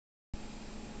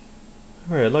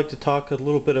Alright, I'd like to talk a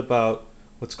little bit about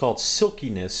what's called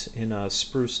silkiness in a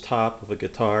spruce top of a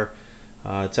guitar.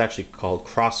 It's actually called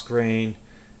cross grain,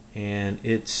 and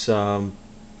it's kind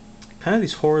of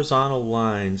these horizontal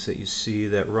lines that you see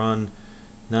that run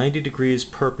 90 degrees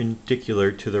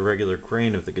perpendicular to the regular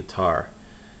grain of the guitar.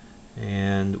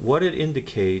 And what it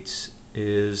indicates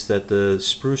is that the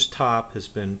spruce top has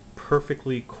been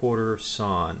perfectly quarter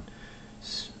sawn.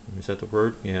 Is that the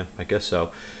word? Yeah, I guess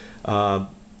so.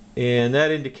 And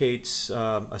that indicates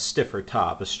a stiffer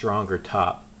top, a stronger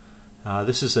top.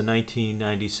 This is a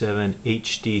 1997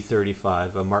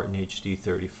 HD-35, a Martin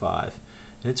HD-35.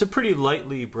 And it's a pretty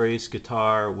lightly braced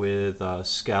guitar with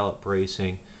scallop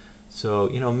bracing. So,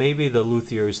 you know, maybe the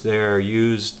luthiers there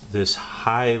used this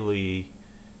highly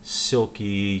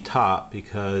silky top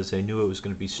because they knew it was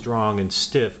going to be strong and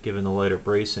stiff given the lighter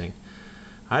bracing.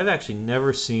 I've actually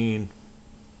never seen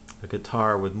a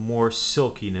guitar with more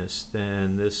silkiness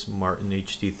than this Martin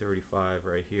HD-35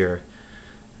 right here.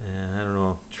 And I don't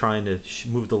know, I'm trying to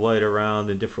move the light around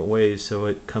in different ways so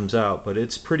it comes out, but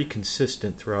it's pretty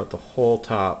consistent throughout the whole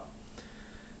top.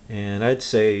 And I'd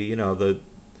say, you know,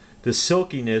 the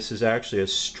silkiness is actually a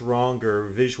stronger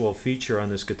visual feature on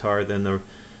this guitar than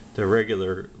the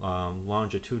regular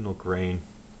longitudinal grain.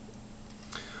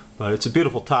 But it's a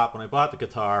beautiful top. When I bought the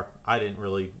guitar, I didn't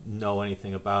really know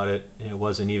anything about it. It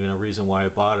wasn't even a reason why I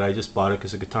bought it. I just bought it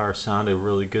because the guitar sounded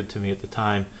really good to me at the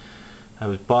time. I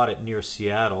bought it near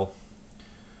Seattle,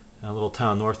 a little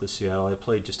town north of Seattle. I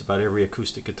played just about every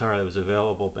acoustic guitar that was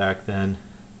available back then.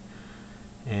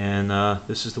 And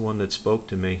this is the one that spoke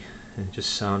to me. It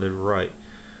just sounded right.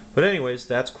 But anyways,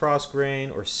 that's cross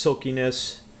grain or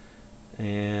silkiness.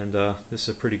 And this is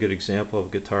a pretty good example of a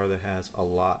guitar that has a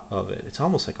lot of it. It's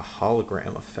almost like a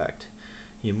hologram effect.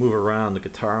 You move around, the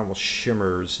guitar almost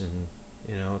shimmers, and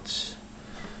you know it's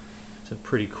a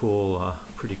pretty cool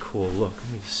look.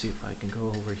 Let me see if I can go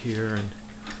over here and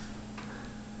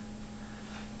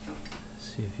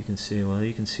see if you can see. Well,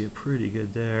 you can see it pretty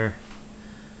good there.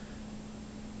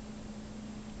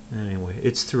 Anyway,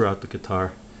 it's throughout the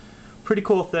guitar. Pretty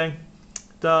cool thing.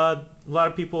 A lot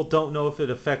of people don't know if it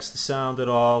affects the sound at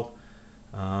all,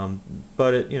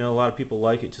 but it, you know, a lot of people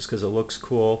like it just because it looks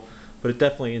cool. But it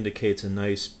definitely indicates a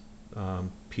nice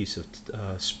piece of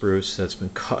spruce that's been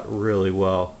cut really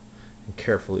well and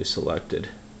carefully selected.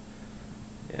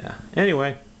 Yeah.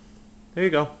 Anyway, there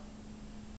you go.